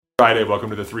Friday, welcome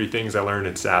to the 3 things I learned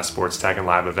in SaaS, sports, tech, and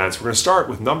live events. We're going to start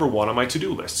with number 1 on my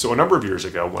to-do list. So a number of years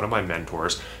ago, one of my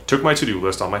mentors took my to-do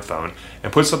list on my phone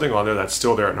and put something on there that's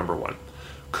still there at number 1.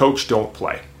 Coach, don't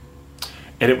play.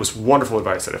 And it was wonderful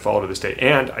advice that I follow to this day.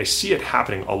 And I see it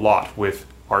happening a lot with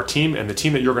our team and the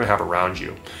team that you're going to have around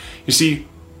you. You see,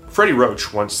 Freddie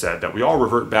Roach once said that we all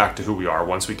revert back to who we are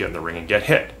once we get in the ring and get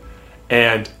hit.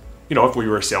 And if we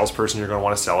were a salesperson, you're going to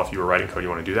want to sell. If you were writing code, you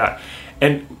want to do that.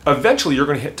 And eventually you're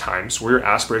going to hit times where your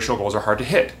aspirational goals are hard to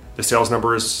hit. The sales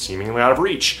number is seemingly out of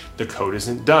reach. The code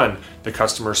isn't done. The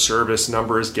customer service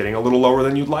number is getting a little lower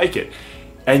than you'd like it.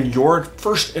 And your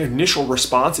first initial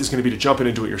response is going to be to jump in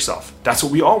and do it yourself. That's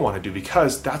what we all want to do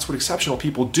because that's what exceptional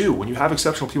people do. When you have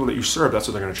exceptional people that you serve, that's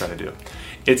what they're going to try to do.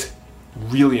 It's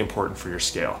really important for your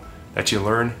scale that you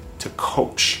learn to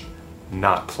coach,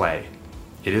 not play.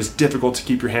 It is difficult to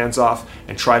keep your hands off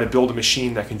and try to build a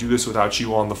machine that can do this without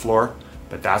you on the floor,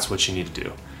 but that's what you need to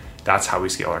do. That's how we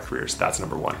scale our careers. That's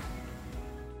number 1.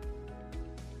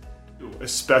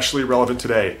 Especially relevant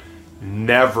today,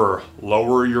 never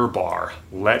lower your bar.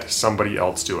 Let somebody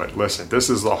else do it. Listen, this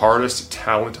is the hardest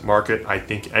talent market I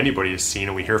think anybody has seen,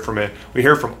 and we hear from it. We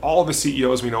hear from all the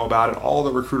CEOs we know about it, all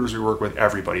the recruiters we work with,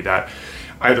 everybody, that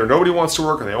either nobody wants to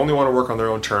work or they only want to work on their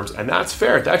own terms, and that's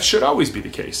fair. That should always be the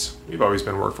case. We've always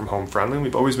been work from home friendly, and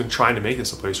we've always been trying to make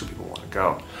this a place where people want to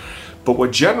go. But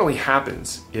what generally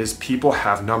happens is people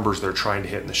have numbers they're trying to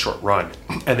hit in the short run,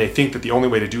 and they think that the only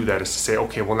way to do that is to say,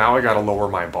 okay, well now I got to lower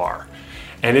my bar.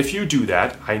 And if you do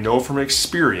that, I know from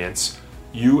experience,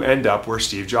 you end up where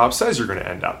Steve Jobs says you're going to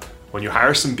end up. When you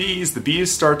hire some Bs, the Bs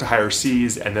start to hire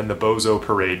Cs, and then the bozo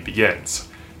parade begins.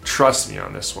 Trust me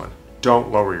on this one.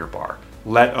 Don't lower your bar.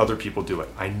 Let other people do it.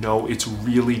 I know it's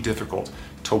really difficult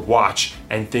to watch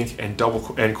and think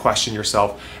and question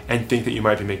yourself and think that you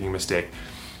might be making a mistake.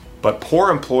 But poor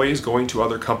employees going to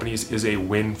other companies is a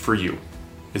win for you.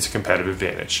 It's a competitive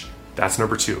advantage. That's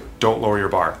number 2. Don't lower your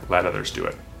bar. Let others do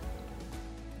it.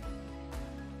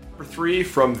 Number 3,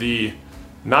 from the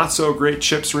Not So Great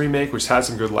Chips remake, which had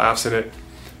some good laughs in it.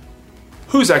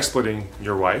 Who's exploiting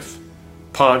your wife?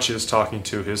 Ponch is talking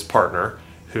to his partner,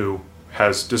 who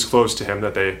has disclosed to him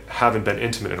that they haven't been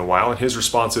intimate in a while, and his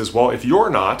response is, well, if you're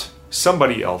not,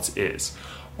 somebody else is.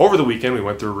 Over the weekend, we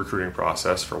went through a recruiting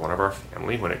process for one of our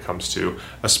family when it comes to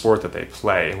a sport that they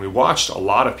play, and we watched a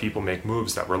lot of people make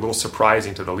moves that were a little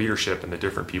surprising to the leadership and the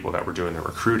different people that were doing the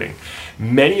recruiting.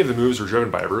 Many of the moves were driven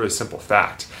by a really simple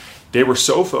fact. They were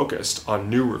so focused on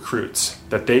new recruits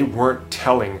that they weren't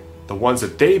telling the ones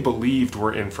that they believed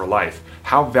were in for life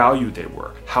how valued they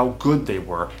were, how good they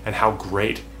were, and how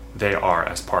great they are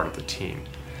as part of the team.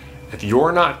 If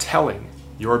you're not telling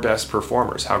your best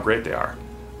performers how great they are,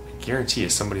 I guarantee you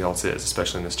somebody else is,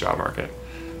 especially in this job market.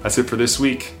 That's it for this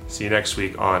week. See you next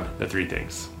week on The 3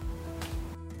 Things.